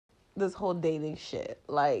this whole dating shit.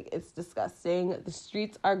 Like, it's disgusting. The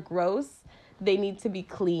streets are gross. They need to be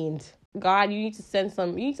cleaned. God, you need to plant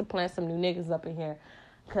some new niggas up in here.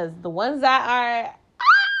 Because the ones that are...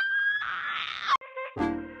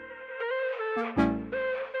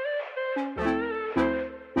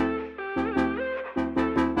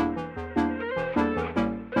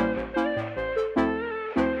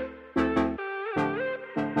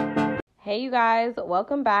 Hey, you guys.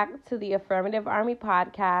 Welcome back to the Affirmative Army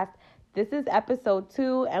podcast. This is episode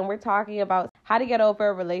 2, and we're talking about how to get over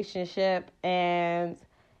a relationship. And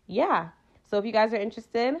yeah, so if you guys are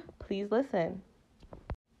interested, please listen.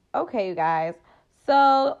 Okay, you guys.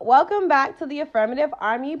 So welcome back to the Affirmative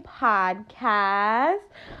Army podcast.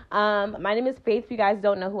 My name is Faith. If you guys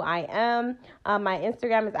don't know who I am, my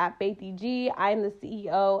Instagram is @FaithEG. I'm the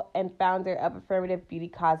CEO and founder of Affirmative Beauty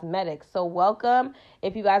Cosmetics. So welcome.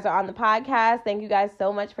 If you guys are on the podcast, thank you guys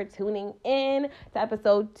so much for tuning in to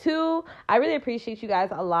episode 2. I really appreciate you guys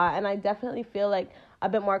a lot, and I definitely feel like a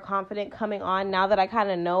bit more confident coming on now that I kind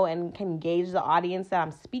of know and can gauge the audience that I'm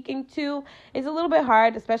speaking to. It's a little bit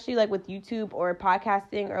hard, especially like with YouTube or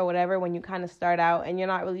podcasting or whatever, when you kind of start out and you're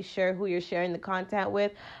not really sure who you're sharing the content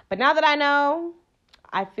with. But now that I know,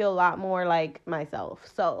 I feel a lot more like myself.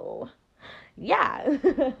 So yeah.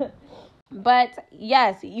 But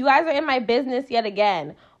yes, you guys are in my business yet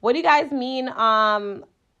again. What do you guys mean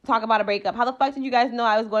talk about a breakup? How the fuck did you guys know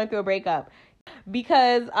I was going through a breakup?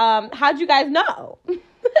 Because how'd you guys know?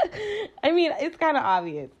 I mean, it's kind of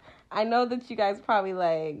obvious. I know that you guys probably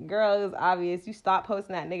like, girl, it was obvious. You stopped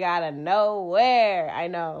posting that nigga out of nowhere. I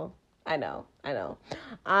know.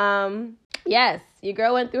 Yes, your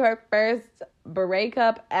girl went through her first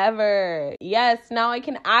breakup ever. Yes, now I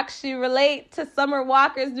can actually relate to Summer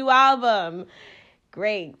Walker's new album.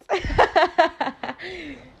 Great.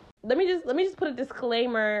 Let me just put a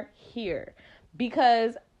disclaimer here,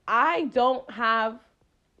 because I don't have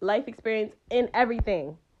life experience in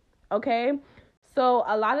everything, okay? So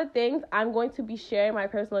a lot of things I'm going to be sharing my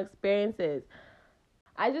personal experiences.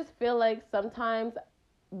 I just feel like sometimes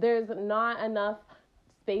there's not enough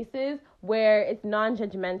spaces where it's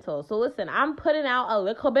non-judgmental. So listen, I'm putting out a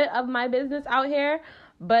little bit of my business out here,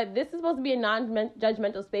 but this is supposed to be a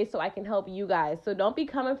non-judgmental space so I can help you guys. So don't be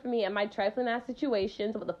coming for me in my trifling ass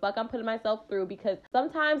situations, what the fuck I'm putting myself through, because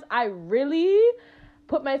sometimes I really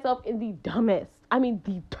put myself in the dumbest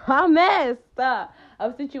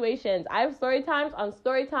of situations. I have story times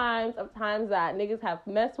of times that niggas have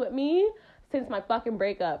messed with me since my fucking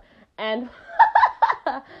breakup. And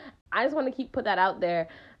I just want to put that out there,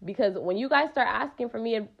 because when you guys start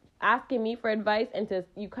asking me for advice and to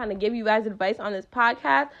you kind of give you guys advice on this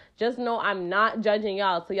podcast, just know I'm not judging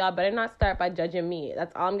y'all. So y'all better not start by judging me.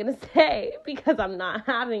 That's all I'm going to say, because I'm not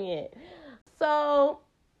having it. So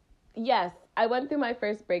yes, I went through my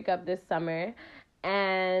first breakup this summer,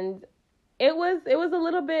 and it was a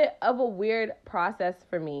little bit of a weird process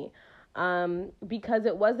for me, because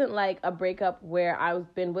it wasn't like a breakup where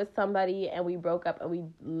I've been with somebody and we broke up and we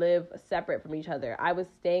live separate from each other. I was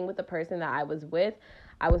staying with the person that I was with.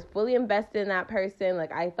 I was fully invested in that person.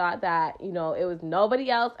 Like, I thought that, it was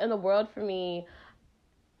nobody else in the world for me.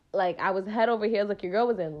 Like, I was head over heels. Like, your girl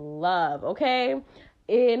was in love, okay?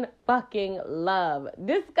 In fucking love.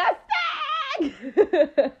 Disgusting!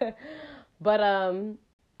 But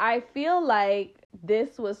I feel like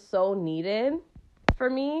this was so needed for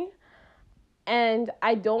me, and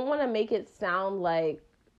I don't want to make it sound like,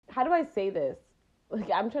 how do I say this?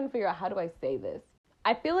 Like, I'm trying to figure out, how do I say this?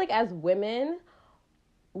 I feel like as women,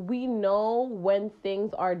 we know when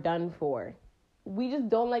things are done for. We just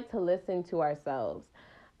don't like to listen to ourselves,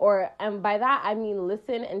 and by that I mean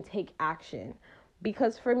listen and take action.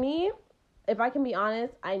 Because for me, if I can be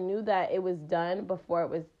honest, I knew that it was done before it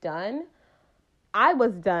was done. I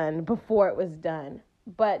was done before it was done.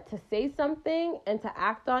 But to say something and to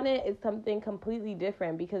act on it is something completely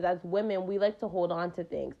different, because as women, we like to hold on to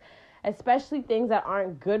things, especially things that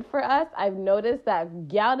aren't good for us. I've noticed that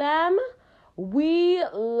gal dem, we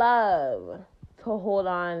love to hold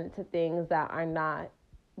on to things that are not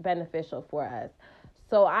beneficial for us.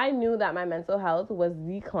 So I knew that my mental health was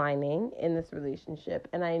declining in this relationship,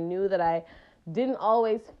 and I knew that I didn't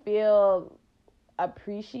always feel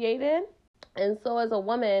appreciated. And so as a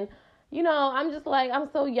woman, I'm just like, I'm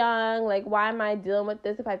so young. Like, why am I dealing with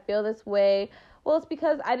this if I feel this way? Well, it's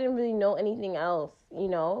because I didn't really know anything else.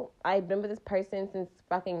 I've been with this person since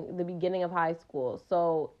fucking the beginning of high school.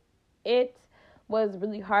 So it was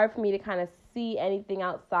really hard for me to kind of see anything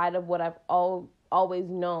outside of what I've always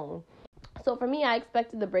known. So for me, I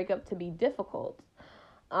expected the breakup to be difficult.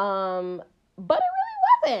 But it really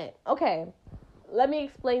wasn't. Okay, let me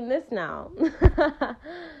explain this now.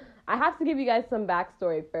 I have to give you guys some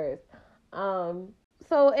backstory first.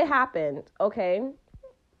 So it happened, okay?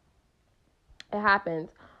 It happened.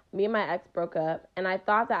 Me and my ex broke up, and I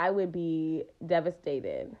thought that I would be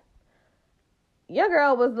devastated. Your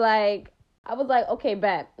girl was like, I was like, okay,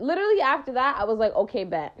 bet. Literally after that, I was like, okay,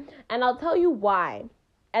 bet. And I'll tell you why.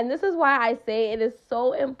 And this is why I say it is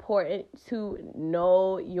so important to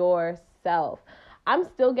know yourself. I'm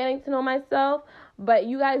still getting to know myself, but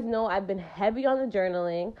you guys know I've been heavy on the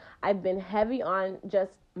journaling. I've been heavy on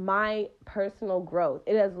just my personal growth.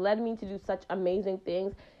 It has led me to do such amazing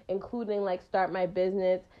things, including like start my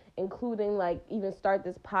business, including like even start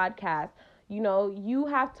this podcast. You know, you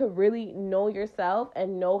have to really know yourself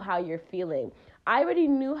and know how you're feeling. I already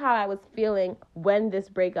knew how I was feeling when this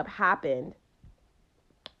breakup happened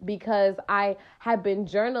because I had been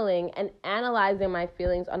journaling and analyzing my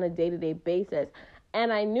feelings on a day-to-day basis.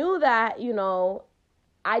 And I knew that, you know,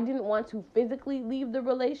 I didn't want to physically leave the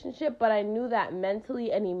relationship, but I knew that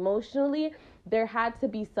mentally and emotionally, there had to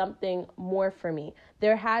be something more for me.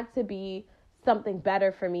 There had to be something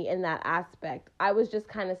better for me in that aspect. I was just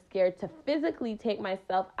kind of scared to physically take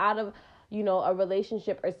myself out of, you know, a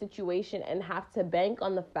relationship or situation and have to bank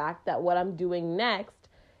on the fact that what I'm doing next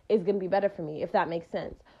is going to be better for me, if that makes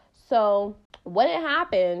sense. So when it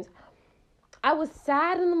happened, I was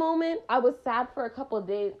sad in the moment. I was sad for a couple of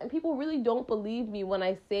days, and people really don't believe me when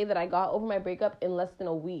I say that I got over my breakup in less than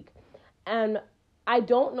a week. And I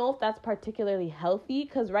don't know if that's particularly healthy,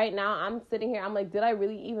 because right now I'm sitting here, I'm like, did I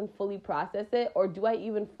really even fully process it? Or do I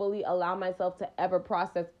even fully allow myself to ever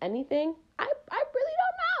process anything? I really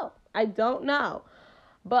don't know. I don't know.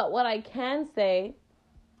 But what I can say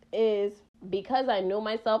is because I know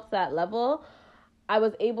myself to that level, I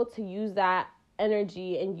was able to use that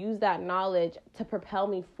energy and use that knowledge to propel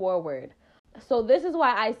me forward. So this is why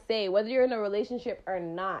I say, whether you're in a relationship or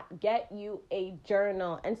not, get you a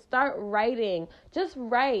journal and start writing. Just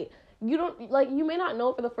write. You may not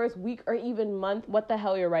know for the first week or even month what the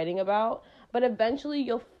hell you're writing about, but eventually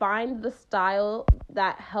you'll find the style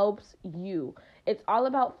that helps you. It's all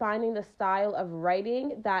about finding the style of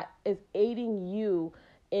writing that is aiding you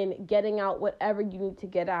in getting out whatever you need to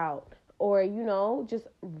get out. Or, you know, just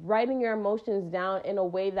writing your emotions down in a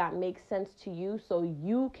way that makes sense to you so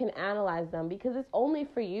you can analyze them, because it's only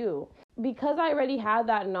for you. Because I already had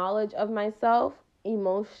that knowledge of myself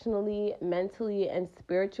emotionally, mentally, and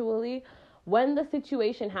spiritually, when the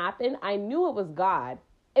situation happened, I knew it was God.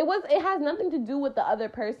 It has nothing to do with the other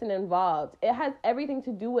person involved. It has everything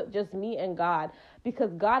to do with just me and God,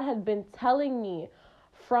 because God had been telling me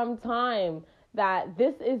from time that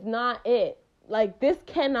this is not it. Like, this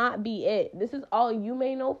cannot be it. This is all you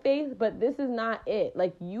may know, Faith, but this is not it.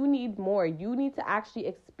 Like, you need more. You need to actually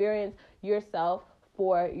experience yourself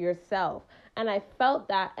for yourself. And I felt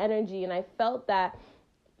that energy, and I felt that,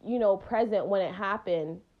 you know, present when it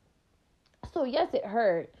happened. So yes, it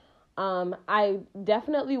hurt. I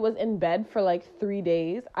definitely was in bed for like 3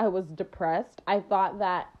 days. I was depressed. I thought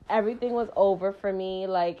that everything was over for me.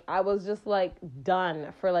 Like, I was just like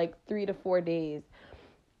done for like 3 to 4 days.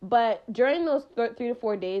 But during those 3 to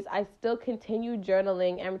 4 days, I still continued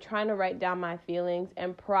journaling and trying to write down my feelings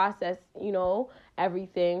and process, you know,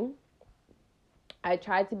 everything. I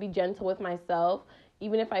tried to be gentle with myself.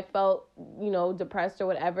 Even if I felt, you know, depressed or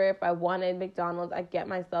whatever, if I wanted McDonald's, I'd get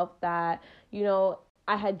myself that. You know,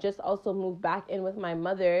 I had just also moved back in with my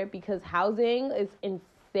mother because housing is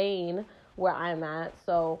insane where I'm at.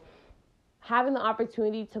 So having the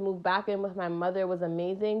opportunity to move back in with my mother was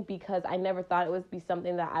amazing because I never thought it would be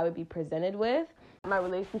something that I would be presented with. My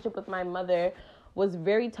relationship with my mother was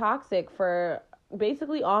very toxic for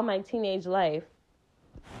basically all my teenage life.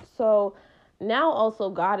 So now also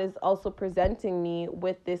God is also presenting me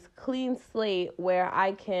with this clean slate where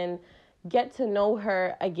I can get to know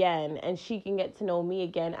her again and she can get to know me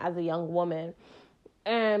again as a young woman.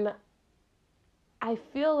 And I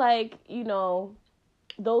feel like, you know,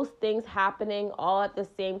 those things happening all at the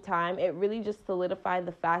same time, it really just solidified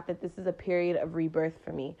the fact that this is a period of rebirth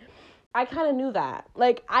for me. I kind of knew that.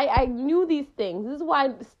 Like, I knew these things. This is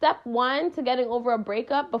why step 1 to getting over a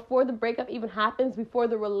breakup, before the breakup even happens, before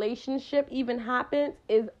the relationship even happens,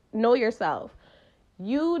 is know yourself.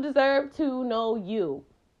 You deserve to know you.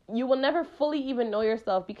 You will never fully even know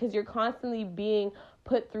yourself because you're constantly being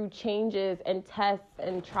put through changes and tests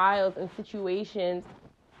and trials and situations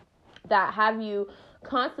that have you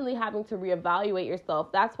constantly having to reevaluate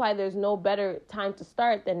yourself. That's why there's no better time to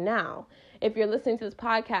start than now. If you're listening to this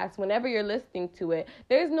podcast, whenever you're listening to it,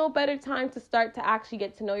 there's no better time to start to actually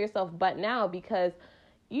get to know yourself but now, because,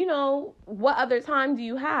 you know, what other time do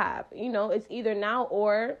you have? You know, it's either now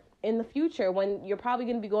or in the future when you're probably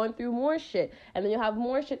going to be going through more shit, and then you'll have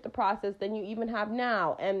more shit to process than you even have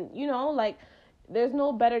now. And, you know, like, there's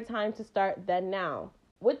no better time to start than now.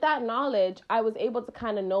 With that knowledge, I was able to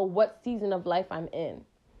kind of know what season of life I'm in.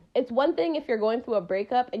 It's one thing if you're going through a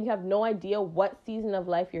breakup and you have no idea what season of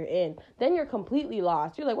life you're in. Then you're completely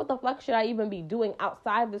lost. You're like, what the fuck should I even be doing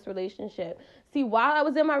outside this relationship? See, while I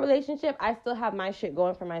was in my relationship, I still have my shit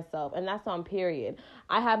going for myself. And that's on period.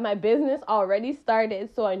 I have my business already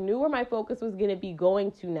started, so I knew where my focus was going to be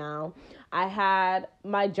going to now. I had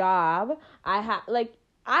my job. I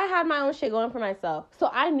had my own shit going for myself. So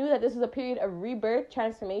I knew that this was a period of rebirth,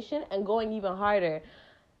 transformation, and going even harder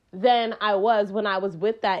than I was when I was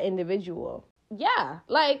with that individual. Yeah,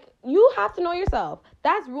 like, you have to know yourself.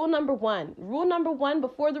 That's rule number one. Rule number one,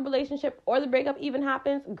 before the relationship or the breakup even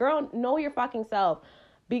happens, girl, know your fucking self.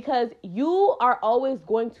 Because you are always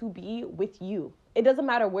going to be with you. It doesn't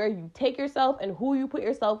matter where you take yourself and who you put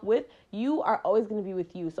yourself with. You are always going to be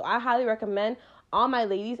with you. So I highly recommend all my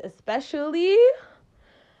ladies, especially,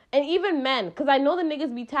 and even men, because I know the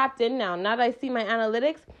niggas be tapped in now. Now that I see my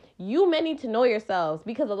analytics, you men need to know yourselves,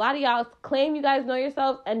 because a lot of y'all claim you guys know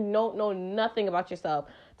yourselves and don't know nothing about yourself.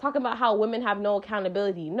 Talking about how women have no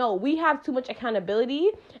accountability. No, we have too much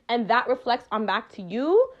accountability, and that reflects on back to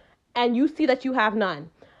you, and you see that you have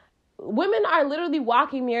none. Women are literally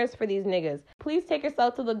walking mirrors for these niggas. Please take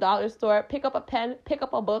yourself to the dollar store, pick up a pen, pick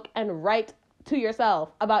up a book, and write to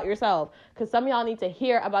yourself about yourself, because some of y'all need to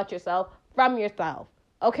hear about yourself from yourself.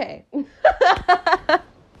 Okay.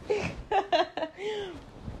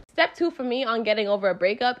 Step 2 for me on getting over a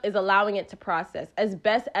breakup is allowing it to process as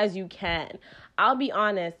best as you can. I'll be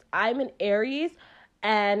honest, I'm an Aries,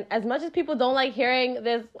 and as much as people don't like hearing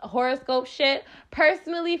this horoscope shit,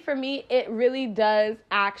 personally for me, it really does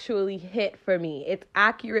actually hit for me. It's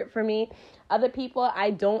accurate for me. Other people,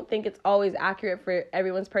 I don't think it's always accurate for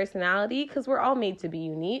everyone's personality, because we're all made to be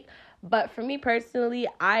unique. But for me personally,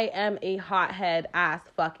 I am a hothead ass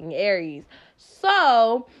fucking Aries.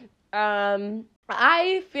 So,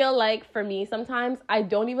 I feel like for me, sometimes I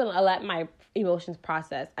don't even let my emotions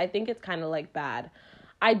process. I think it's kind of like bad.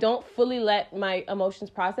 I don't fully let my emotions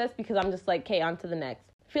process, because I'm just like, okay, on to the next.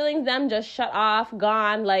 Feeling them just shut off,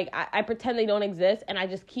 gone. Like, I pretend they don't exist, and I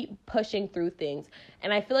just keep pushing through things.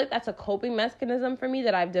 And I feel like that's a coping mechanism for me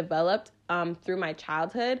that I've developed through my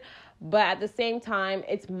childhood. But at the same time,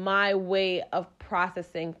 it's my way of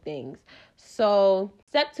processing things. So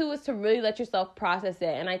step 2 is to really let yourself process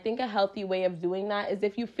it. And I think a healthy way of doing that is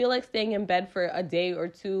if you feel like staying in bed for a day or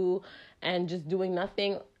two and just doing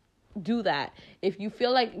nothing, do that. If you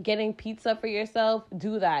feel like getting pizza for yourself,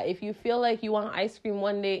 do that. If you feel like you want ice cream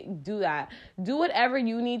one day, do that. Do whatever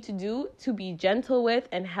you need to do to be gentle with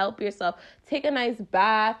and help yourself. Take a nice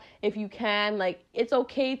bath if you can. Like, it's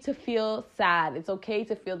okay to feel sad. It's okay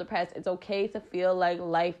to feel depressed. It's okay to feel like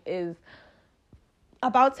life is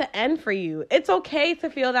about to end for you. It's okay to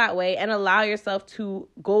feel that way and allow yourself to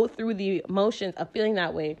go through the emotions of feeling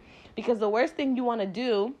that way. Because the worst thing you want to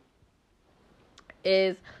do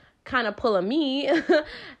is kind of pull a me,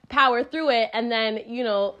 power through it, and then, you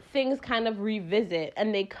know, things kind of revisit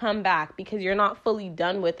and they come back because you're not fully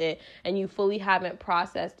done with it and you fully haven't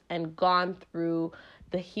processed and gone through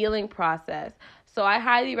the healing process. So I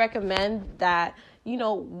highly recommend that, you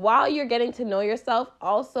know, while you're getting to know yourself,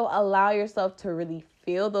 also allow yourself to really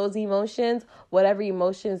feel those emotions, whatever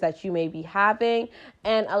emotions that you may be having,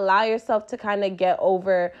 and allow yourself to kind of get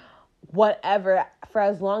over whatever for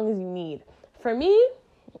as long as you need. For me,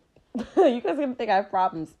 you guys are gonna think I have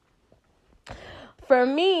problems. For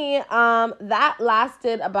me, that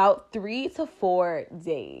lasted about 3 to 4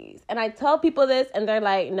 days. And I tell people this and they're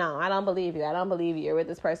like, no, I don't believe you. I don't believe you. You're with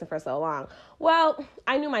this person for so long. Well,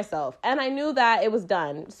 I knew myself and I knew that it was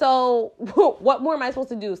done. So what more am I supposed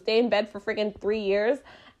to do? Stay in bed for freaking 3 years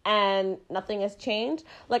and nothing has changed?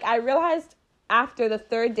 Like, I realized after the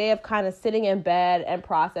 3rd day of kind of sitting in bed and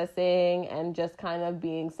processing and just kind of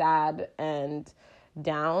being sad and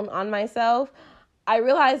down on myself, I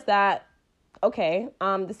realized that, okay,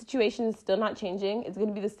 the situation is still not changing. It's going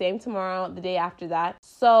to be the same tomorrow, the day after that.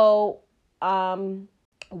 So,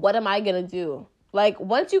 what am I going to do? Like,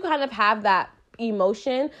 once you kind of have that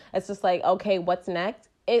emotion, it's just like, okay, what's next?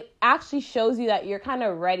 It actually shows you that you're kind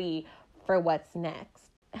of ready for what's next.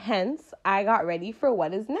 Hence, I got ready for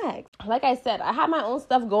what is next. Like I said, I had my own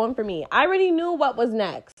stuff going for me. I already knew what was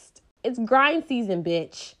next. It's grind season,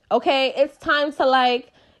 bitch. Okay, it's time to,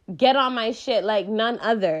 like, get on my shit like none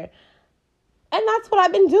other. And that's what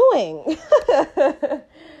I've been doing.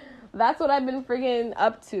 That's what I've been friggin'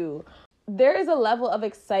 up to. There is a level of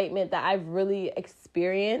excitement that I've really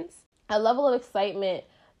experienced. A level of excitement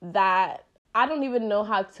that I don't even know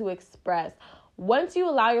how to express. Once you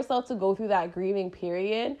allow yourself to go through that grieving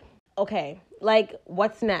period, okay, like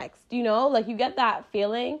what's next? You know, like you get that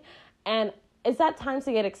feeling, and it's that time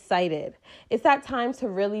to get excited. It's that time to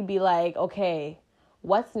really be like, okay,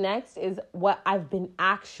 what's next is what I've been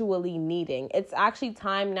actually needing. It's actually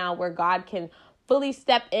time now where God can fully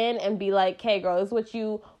step in and be like, hey girl, this is what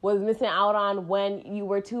you was missing out on when you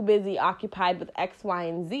were too busy occupied with X, Y,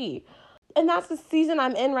 and Z. And that's the season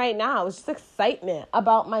I'm in right now. It's just excitement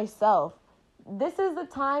about myself. This is the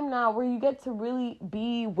time now where you get to really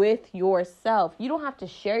be with yourself. You don't have to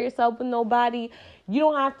share yourself with nobody. You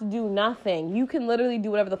don't have to do nothing. You can literally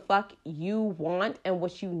do whatever the fuck you want and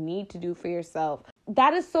what you need to do for yourself.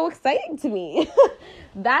 That is so exciting to me.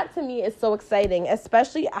 That to me is so exciting,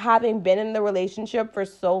 especially having been in the relationship for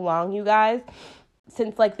so long, you guys,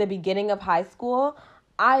 since like the beginning of high school.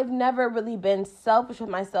 I've never really been selfish with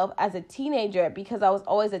myself as a teenager because I was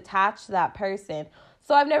always attached to that person.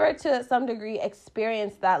 So I've never, to some degree,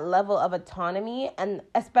 experienced that level of autonomy. And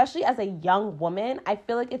especially as a young woman, I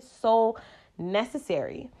feel like it's so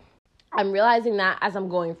necessary. I'm realizing that as I'm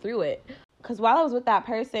going through it. Because while I was with that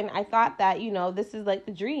person, I thought that, you know, this is like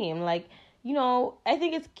the dream. Like, you know, I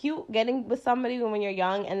think it's cute getting with somebody when you're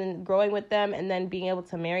young and then growing with them and then being able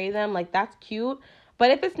to marry them. Like, that's cute. But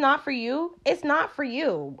if it's not for you, it's not for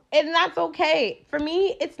you. And that's okay. For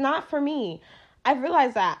me, it's not for me. I've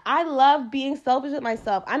realized that. I love being selfish with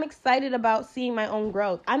myself. I'm excited about seeing my own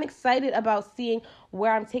growth. I'm excited about seeing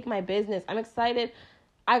where I'm taking my business. I'm excited.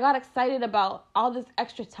 I got excited about all this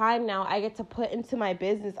extra time now I get to put into my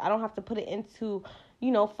business. I don't have to put it into, you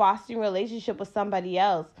know, fostering a relationship with somebody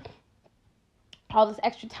else. All this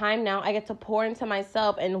extra time now I get to pour into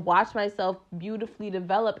myself and watch myself beautifully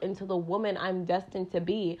develop into the woman I'm destined to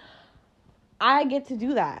be. I get to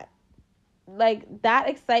do that. Like, that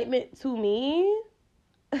excitement to me,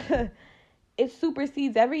 it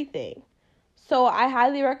supersedes everything. So I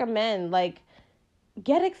highly recommend, like,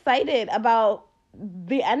 get excited about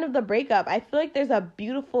the end of the breakup. I feel like there's a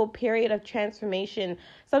beautiful period of transformation.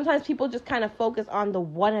 Sometimes people just kind of focus on the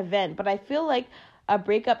one event, but I feel like a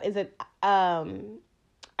breakup is a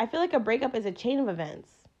chain of events.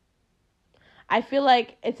 I feel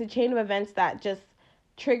like it's a chain of events that just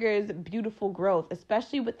triggers beautiful growth,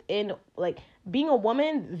 especially within, like, being a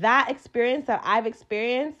woman. That experience that I've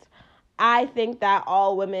experienced, I think that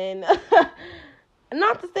all women,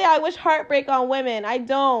 not to say I wish heartbreak on women, I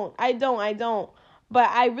don't, but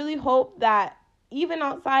I really hope that even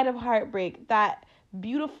outside of heartbreak, that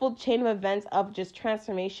beautiful chain of events of just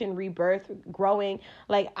transformation, rebirth, growing,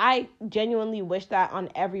 like, I genuinely wish that on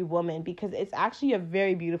every woman, because it's actually a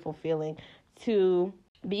very beautiful feeling to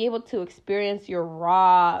be able to experience your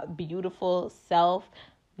raw, beautiful self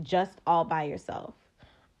just all by yourself.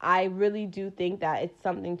 I really do think that it's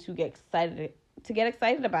something to get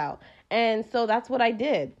excited about. And so that's what I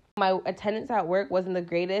did. My attendance at work wasn't the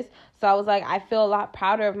greatest. So I was like, I feel a lot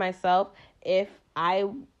prouder of myself if I,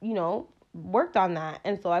 you know, worked on that.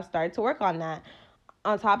 And so I started to work on that.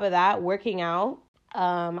 On top of that, working out.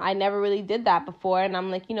 I never really did that before, and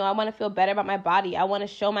I'm like, you know, I want to feel better about my body. I want to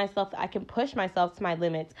show myself that I can push myself to my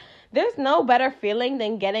limits. There's no better feeling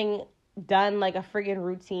than getting done like a friggin'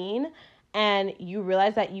 routine and you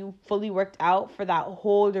realize that you fully worked out for that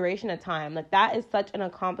whole duration of time. Like, that is such an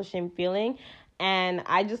accomplishing feeling, and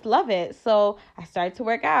I just love it. So I started to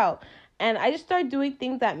work out, and I just started doing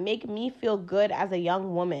things that make me feel good as a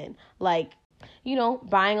young woman, like, you know,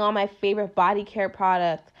 buying all my favorite body care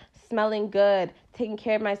products, smelling good, taking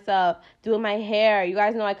care of myself, doing my hair. You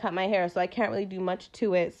guys know I cut my hair, so I can't really do much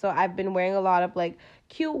to it. So I've been wearing a lot of like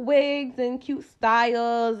cute wigs and cute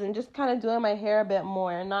styles and just kind of doing my hair a bit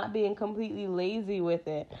more and not being completely lazy with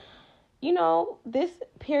it. You know, this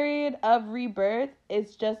period of rebirth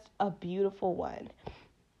is just a beautiful one.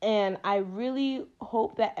 And I really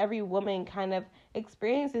hope that every woman kind of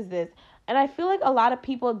experiences this. And I feel like a lot of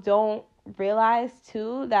people don't realize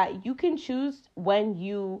too that you can choose when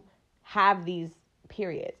you have these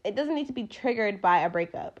periods. It doesn't need to be triggered by a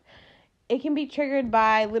breakup. It can be triggered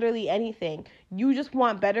by literally anything. You just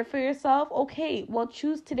want better for yourself? Okay, well,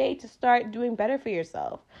 choose today to start doing better for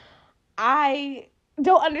yourself. I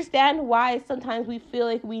don't understand why sometimes we feel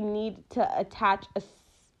like we need to attach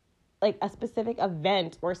a specific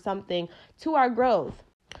event or something to our growth.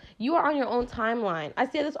 You are on your own timeline. I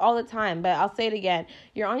say this all the time, but I'll say it again.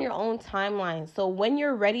 You're on your own timeline. So when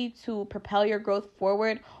you're ready to propel your growth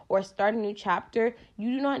forward or start a new chapter,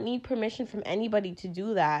 you do not need permission from anybody to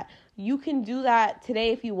do that. You can do that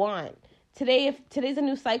today if you want. Today, if today's a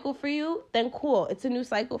new cycle for you, then cool. It's a new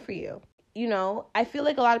cycle for you. I feel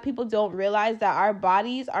like a lot of people don't realize that our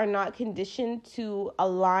bodies are not conditioned to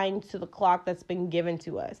align to the clock that's been given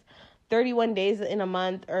to us. 31 days in a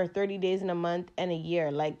month or 30 days in a month and a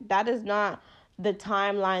year. Like, that is not the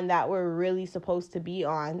timeline that we're really supposed to be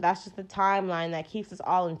on. That's just the timeline that keeps us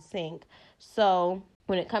all in sync. So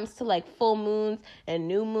when it comes to like full moons and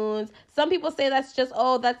new moons, some people say that's just,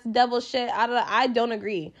 that's devil shit. I don't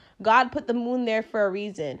agree. God put the moon there for a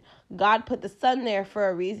reason. God put the sun there for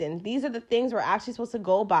a reason. These are the things we're actually supposed to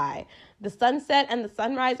go by. The sunset and the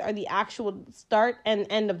sunrise are the actual start and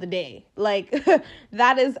end of the day. Like,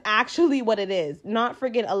 that is actually what it is. Not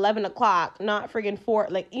friggin' 11 o'clock, not friggin' 4.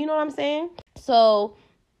 Like, you know what I'm saying? So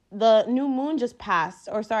the new moon just passed,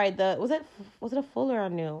 or sorry, was it a full or a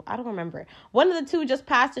new? I don't remember. One of the two just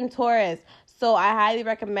passed in Taurus. So I highly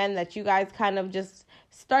recommend that you guys kind of just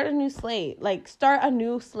start a new slate. Like, start a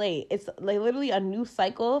new slate. It's like literally a new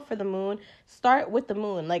cycle for the moon. Start with the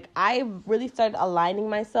moon. Like, I really started aligning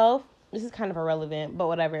myself. This is kind of irrelevant, but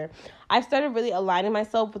whatever. I've started really aligning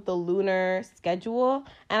myself with the lunar schedule,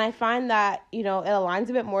 and I find that, it aligns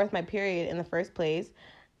a bit more with my period in the first place.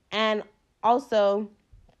 And also,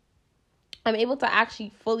 I'm able to actually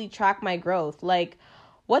fully track my growth. Like,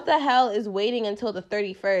 what the hell is waiting until the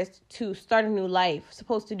 31st to start a new life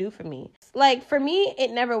supposed to do for me? Like, for me,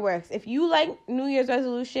 it never works. If you like New Year's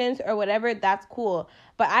resolutions or whatever, that's cool.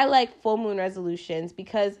 But I like full moon resolutions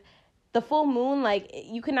because the full moon, like,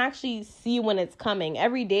 you can actually see when it's coming.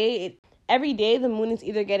 Every day the moon is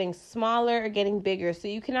either getting smaller or getting bigger. So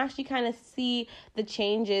you can actually kind of see the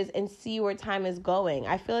changes and see where time is going.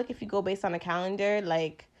 I feel like if you go based on a calendar,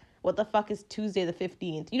 like, what the fuck is Tuesday the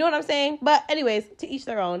 15th? You know what I'm saying? But anyways, to each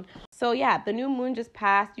their own. So yeah, the new moon just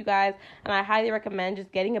passed, you guys. And I highly recommend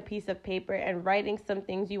just getting a piece of paper and writing some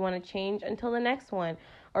things you want to change until the next one.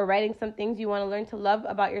 Or writing some things you want to learn to love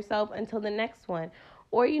about yourself until the next one.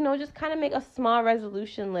 Or, just kind of make a small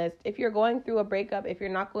resolution list. If you're going through a breakup, if you're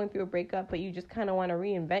not going through a breakup, but you just kind of want to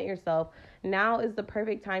reinvent yourself, now is the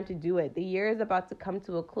perfect time to do it. The year is about to come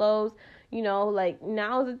to a close.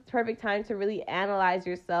 Now is the perfect time to really analyze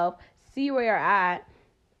yourself, see where you're at,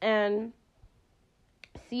 and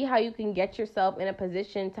see how you can get yourself in a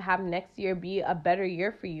position to have next year be a better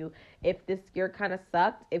year for you. If this year kind of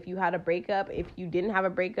sucked, if you had a breakup, if you didn't have a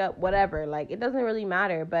breakup, whatever. Like, it doesn't really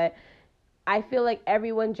matter, but I feel like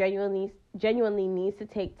everyone genuinely needs to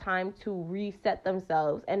take time to reset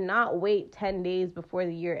themselves and not wait 10 days before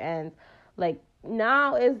the year ends. Like,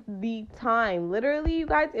 now is the time. Literally, you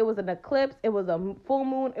guys, it was an eclipse. It was a full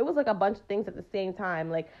moon. It was like a bunch of things at the same time.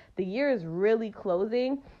 Like, the year is really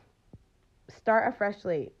closing. Start a fresh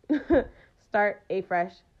slate. Start a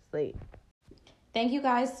fresh slate. Thank you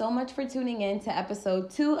guys so much for tuning in to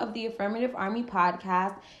episode 2 of the Affirmative Army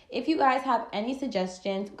podcast. If you guys have any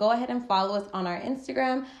suggestions, go ahead and follow us on our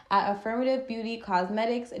Instagram at Affirmative Beauty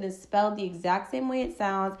Cosmetics. It is spelled the exact same way it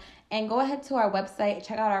sounds. And go ahead to our website,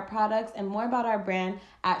 check out our products and more about our brand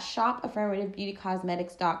at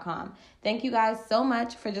shopaffirmativebeautycosmetics.com. Thank you guys so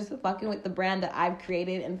much for just fucking with the brand that I've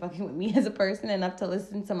created and fucking with me as a person enough to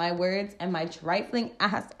listen to my words and my trifling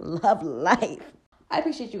ass love life. I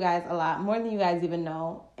appreciate you guys a lot, more than you guys even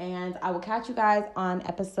know. And I will catch you guys on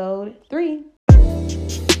episode 3.